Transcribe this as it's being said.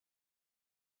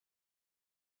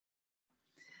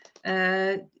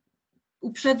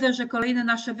Uprzedzę, że kolejne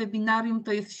nasze webinarium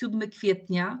to jest 7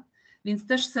 kwietnia, więc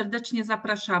też serdecznie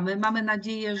zapraszamy. Mamy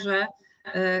nadzieję, że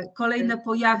kolejne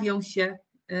pojawią się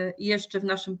jeszcze w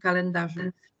naszym kalendarzu.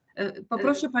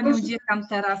 Poproszę Panią dziekan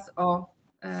teraz o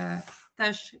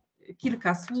też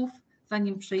kilka słów,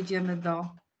 zanim przejdziemy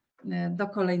do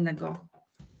kolejnego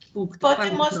punktu.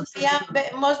 Potem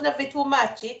można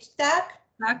wytłumaczyć, tak?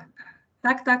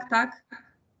 Tak.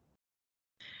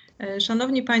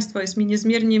 Szanowni Państwo, jest mi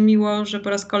niezmiernie miło, że po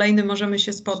raz kolejny możemy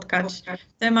się spotkać.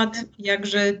 Temat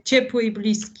jakże ciepły i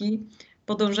bliski,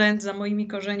 podążając za moimi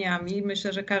korzeniami.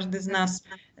 Myślę, że każdy z nas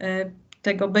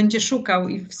tego będzie szukał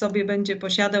i w sobie będzie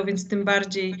posiadał, więc tym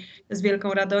bardziej z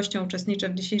wielką radością uczestniczę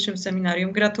w dzisiejszym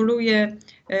seminarium. Gratuluję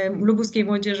Lubuskiej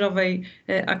Młodzieżowej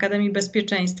Akademii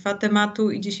Bezpieczeństwa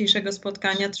tematu i dzisiejszego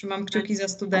spotkania. Trzymam kciuki za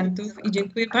studentów i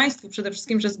dziękuję Państwu przede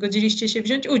wszystkim, że zgodziliście się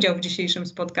wziąć udział w dzisiejszym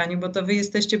spotkaniu, bo to Wy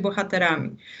jesteście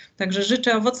bohaterami. Także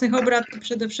życzę owocnych obrad i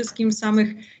przede wszystkim samych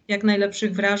jak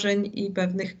najlepszych wrażeń i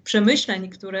pewnych przemyśleń,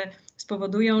 które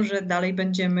spowodują, że dalej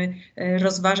będziemy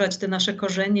rozważać te nasze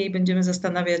korzenie i będziemy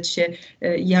zastanawiać się,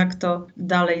 jak to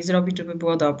dalej zrobić, żeby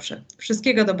było dobrze.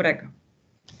 Wszystkiego dobrego.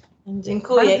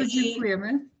 Dziękuję. Bardzo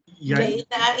dziękujemy.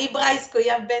 Na hebrajsku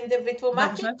ja będę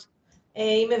wytłumaczyć.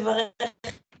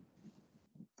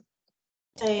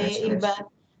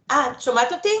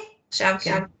 שומעת אותי? עכשיו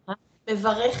כן.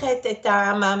 מברכת את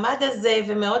המעמד הזה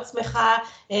ומאוד שמחה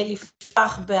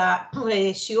לפתוח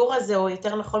בשיעור הזה, או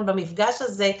יותר נכון במפגש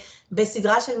הזה,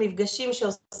 בסדרה של מפגשים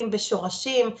שעושים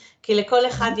בשורשים, כי לכל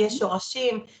אחד יש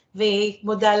שורשים, והיא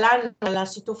מודה לנו על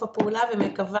השיתוף הפעולה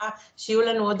ומקווה שיהיו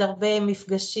לנו עוד הרבה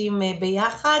מפגשים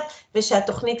ביחד,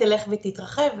 ושהתוכנית תלך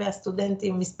ותתרחב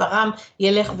והסטודנטים מספרם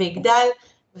ילך ויגדל,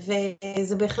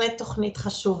 וזה בהחלט תוכנית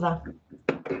חשובה.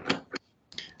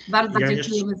 Bardzo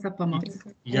dziękujemy za pomoc.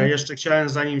 Ja jeszcze chciałem,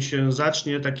 zanim się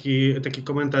zacznie, taki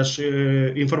komentarz,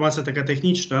 informacja taka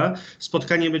techniczna.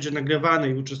 Spotkanie będzie nagrywane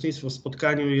i uczestnictwo w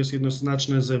spotkaniu jest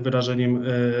jednoznaczne z wyrażeniem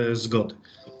zgody.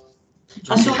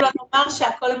 חשוב לו לומר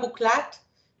שהכל מוקלט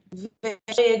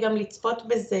ושיהיה גם לצפות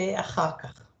בזה אחר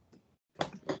כך.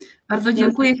 Bardzo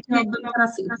dziękuję. Chciałabym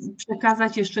teraz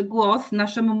przekazać jeszcze głos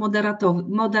naszemu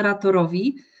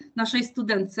moderatorowi, naszej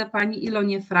studentce, pani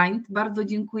Ilonie Freund. Bardzo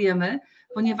dziękujemy,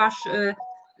 ponieważ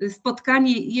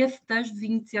spotkanie jest też z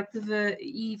inicjatywy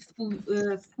i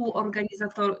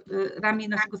współorganizatorami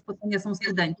naszego spotkania są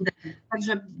studenci.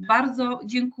 Także bardzo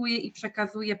dziękuję i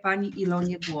przekazuję pani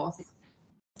Ilonie głos.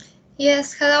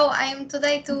 Yes, hello. I am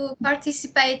today to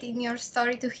participate in your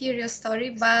story, to hear your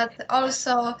story, but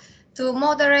also to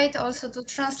moderate, also to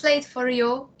translate for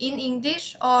you in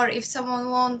English, or if someone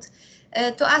wants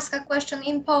to ask a question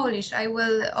in Polish, I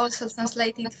will also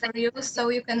translate it for you, so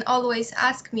you can always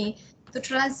ask me to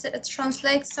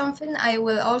translate something. I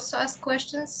will also ask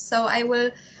questions, so I will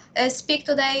speak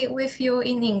today with you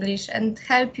in English and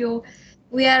help you.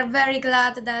 We are very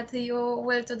glad that you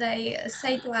will today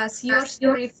say to us your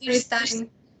story first time.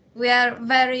 We are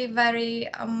very, very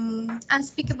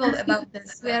unspeakable about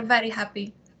this. We are very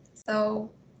happy. So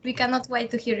we cannot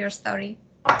wait to hear your story.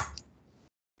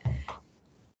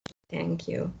 Thank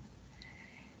you.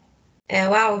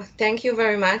 Wow, thank you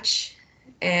very much.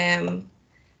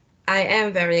 I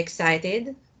am very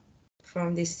excited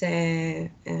from this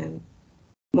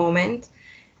moment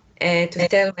to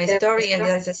tell my story. And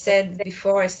as I said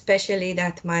before, especially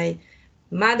that my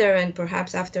mother and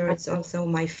perhaps afterwards also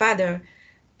my father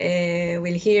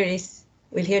will hear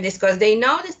this because they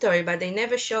know the story, but they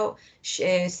never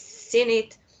seen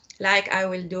it like I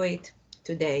will do it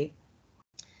today.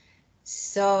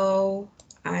 So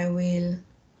I will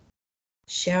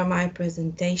share my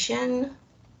presentation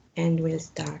and we'll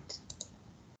start.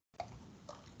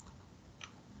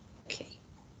 Okay.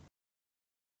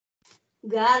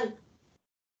 גל,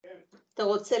 אתה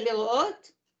רוצה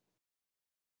לראות?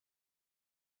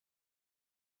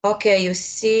 Okay, you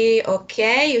see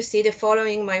the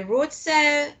following my roots.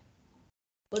 Yes,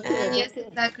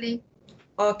 exactly.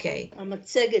 Okay.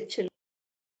 המצגת של...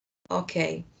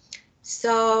 Okay.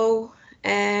 So,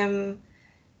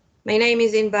 my name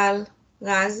is Inbal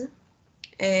Raz.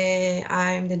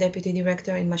 I'm the Deputy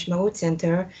Director in Mashmaut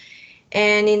Center.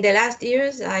 And in the last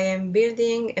years, I am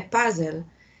building a puzzle.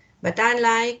 But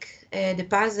unlike the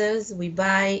puzzles we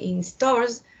buy in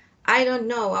stores, I don't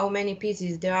know how many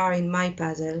pieces there are in my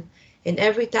puzzle. And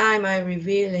every time I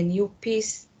reveal a new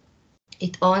piece,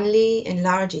 it only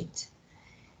enlarges it.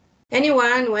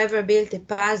 Anyone who ever built a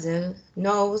puzzle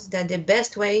knows that the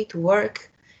best way to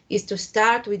work is to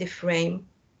start with a frame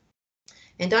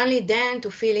and only then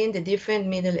to fill in the different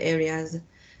middle areas.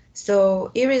 So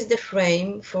here is the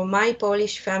frame for my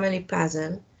Polish family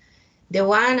puzzle. the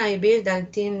one I built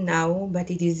until now, but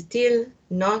it is still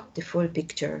not the full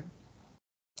picture.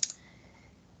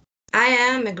 I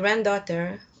am a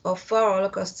granddaughter of 4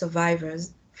 Holocaust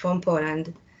survivors from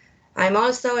Poland. I'm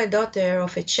also a daughter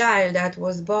of a child that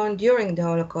was born during the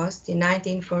Holocaust in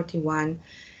 1941,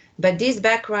 but these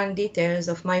background details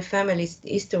of my family's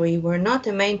history were not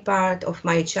a main part of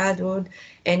my childhood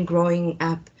and growing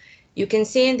up. You can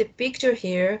see in the picture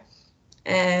here,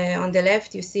 on the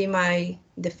left, you see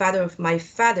the father of my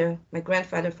father, my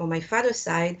grandfather from my father's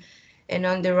side, and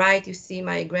on the right, you see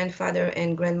my grandfather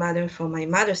and grandmother from my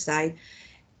mother's side.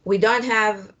 We don't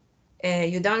have,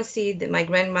 you don't see my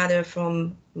grandmother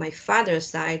from my father's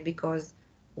side because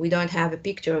we don't have a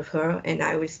picture of her, and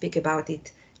I will speak about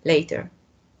it later.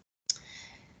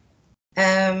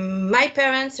 My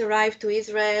parents arrived to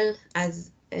Israel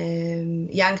as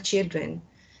young children.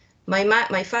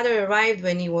 My father arrived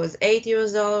when he was 8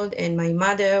 years old and my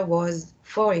mother was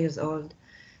 4 years old.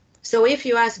 So if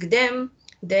you ask them,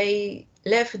 they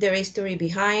left their history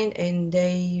behind and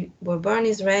they were born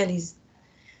Israelis.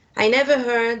 I never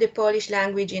heard the Polish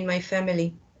language in my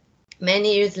family.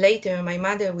 Many years later, my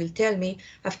mother will tell me,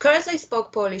 of course I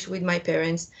spoke Polish with my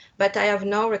parents, but I have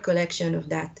no recollection of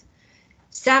that.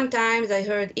 Sometimes I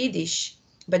heard Yiddish,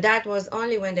 but that was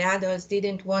only when the adults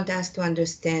didn't want us to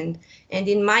understand. And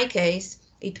in my case,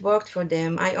 it worked for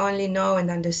them. I only know and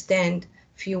understand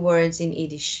few words in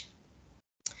Yiddish.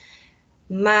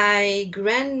 My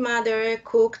grandmother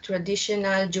cooked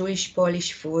traditional Jewish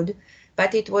Polish food,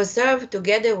 but it was served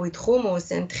together with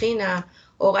hummus and trina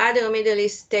or other Middle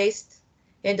East tastes,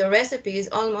 and the recipes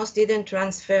almost didn't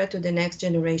transfer to the next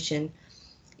generation.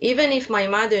 Even if my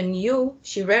mother knew,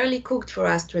 she rarely cooked for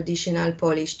us traditional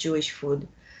Polish Jewish food.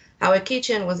 Our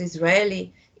kitchen was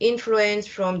Israeli, influenced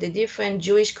from the different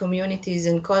Jewish communities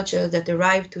and cultures that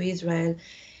arrived to Israel,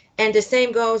 and the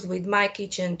same goes with my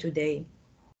kitchen today.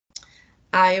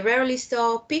 I rarely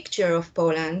saw a picture of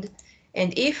Poland,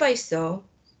 and if I saw,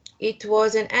 it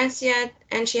was an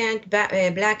ancient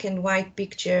black and white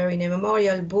picture in a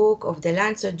memorial book of the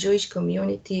Lancet Jewish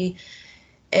community,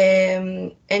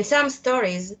 and some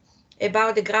stories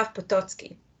about the Graf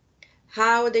Potocki,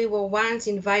 how they were once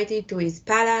invited to his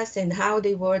palace and how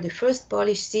they were the first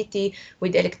Polish city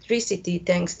with electricity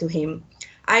thanks to him.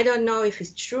 I don't know if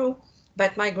it's true,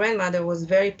 but my grandmother was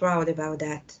very proud about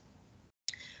that.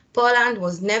 Poland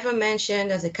was never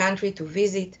mentioned as a country to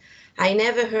visit. I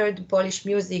never heard Polish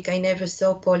music, I never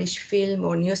saw Polish film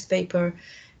or newspaper,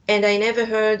 and I never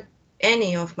heard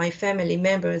any of my family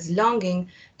members longing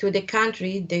to the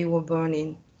country they were born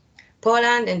in.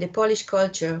 Poland and the Polish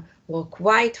culture were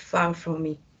quite far from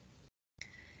me.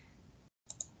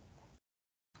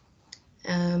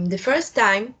 The first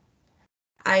time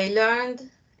I learned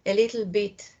a little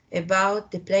bit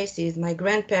about the places my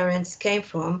grandparents came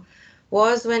from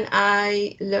was when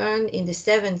I learned in the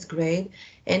 7th grade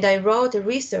and I wrote a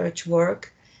research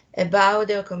work about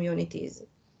their communities.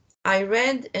 I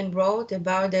read and wrote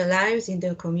about their lives in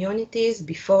their communities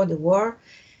before the war,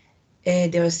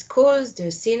 their schools, their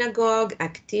synagogue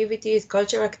activities,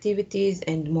 cultural activities,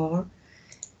 and more.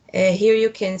 Here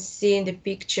you can see in the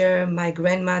picture my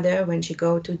grandmother when she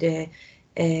go to the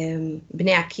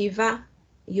Bnei Akiva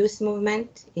youth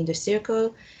movement in the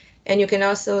circle. And you can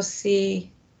also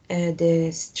see the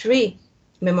Stri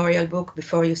memorial book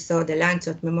before you saw the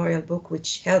Lancet memorial book,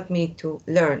 which helped me to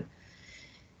learn.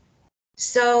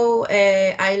 So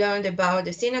I learned about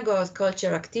the synagogues,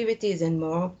 cultural activities, and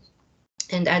more.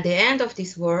 And at the end of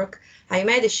this work, I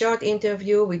made a short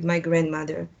interview with my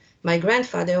grandmother. My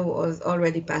grandfather was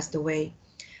already passed away.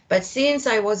 But since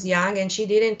I was young and she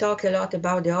didn't talk a lot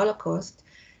about the Holocaust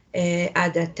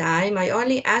at that time, I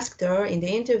only asked her in the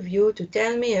interview to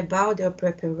tell me about their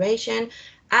preparation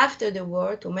after the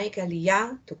war to make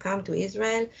Aliyah, to come to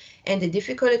Israel, and the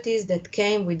difficulties that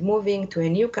came with moving to a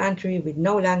new country with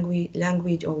no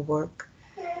language or work.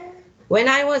 When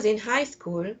I was in high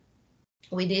school,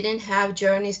 we didn't have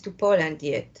journeys to Poland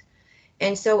yet.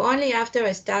 And so only after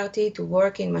I started to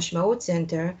work in Mashmaut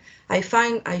Center, I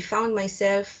found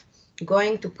myself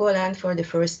going to Poland for the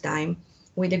first time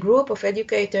with a group of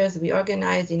educators we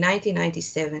organized in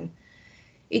 1997.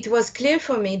 It was clear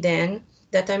for me then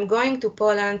that I'm going to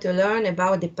Poland to learn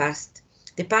about the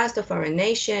past of our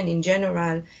nation in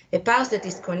general, a past that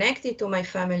is connected to my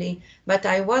family, but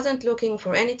I wasn't looking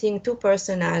for anything too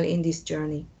personal in this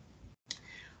journey.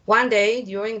 One day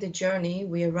during the journey,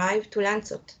 we arrived to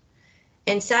Lancet,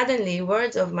 and suddenly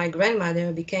words of my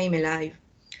grandmother became alive.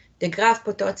 The Graf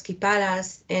Potocki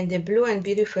Palace and the blue and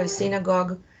beautiful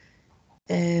synagogue,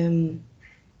 and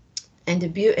the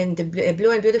blue and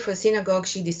beautiful synagogue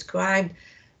she described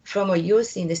from her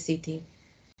youth in the city.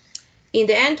 In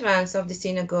the entrance of the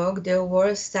synagogue, there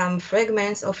were some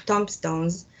fragments of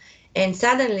tombstones, and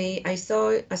suddenly I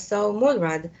saw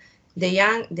Mulrad,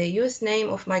 the youth name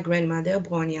of my grandmother,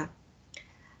 Bronia.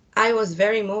 I was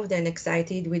very moved and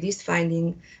excited with this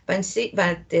finding, but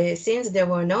since there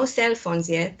were no cell phones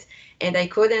yet, and I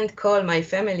couldn't call my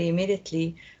family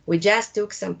immediately, we just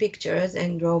took some pictures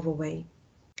and drove away.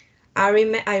 I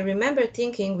remember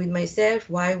thinking with myself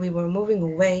while we were moving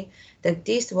away that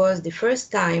this was the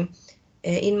first time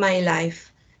in my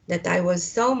life that I was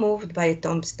so moved by a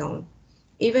tombstone,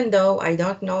 even though I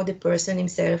don't know the person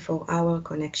himself or our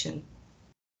connection.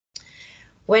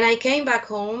 When I came back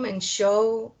home and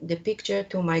showed the picture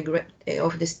to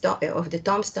of the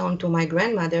tombstone to my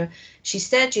grandmother, she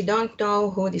said she don't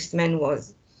know who this man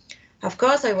was. Of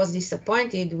course, I was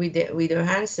disappointed with her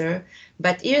answer,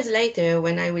 but years later,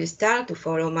 when I will start to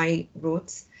follow my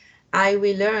roots, I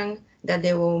will learn that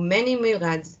there were many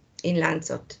Milrads in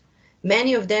Landshut.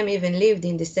 Many of them even lived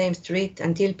in the same street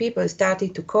until people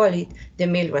started to call it the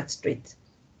Milrad Street.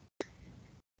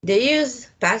 The years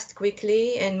passed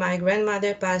quickly, and my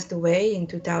grandmother passed away in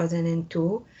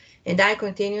 2002, and I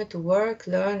continued to work,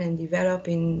 learn, and develop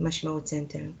in Mashmaut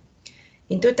Center.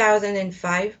 In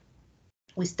 2005,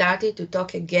 we started to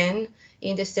talk again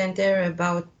in the center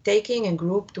about taking a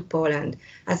group to Poland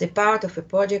as a part of a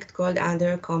project called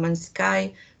Under Common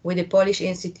Sky with the Polish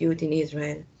Institute in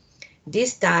Israel.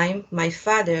 This time, my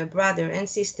father, brother, and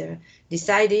sister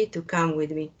decided to come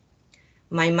with me.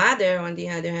 My mother, on the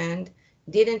other hand,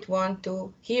 didn't want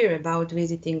to hear about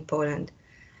visiting Poland.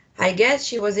 I guess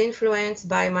she was influenced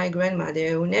by my grandmother,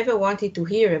 who never wanted to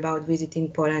hear about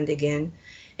visiting Poland again,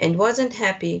 and wasn't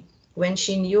happy when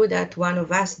she knew that one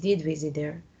of us did visit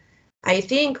there. I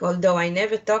think, although I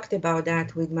never talked about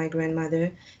that with my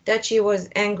grandmother, that she was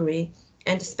angry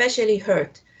and especially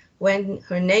hurt when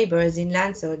her neighbors in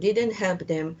Landshut didn't help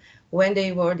them when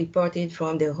they were deported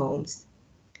from their homes.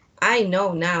 I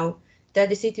know now that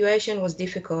the situation was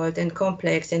difficult and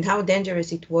complex and how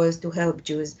dangerous it was to help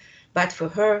Jews, but for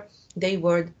her, they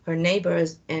were her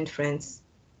neighbors and friends.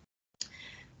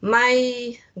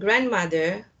 My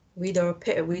grandmother, with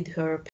her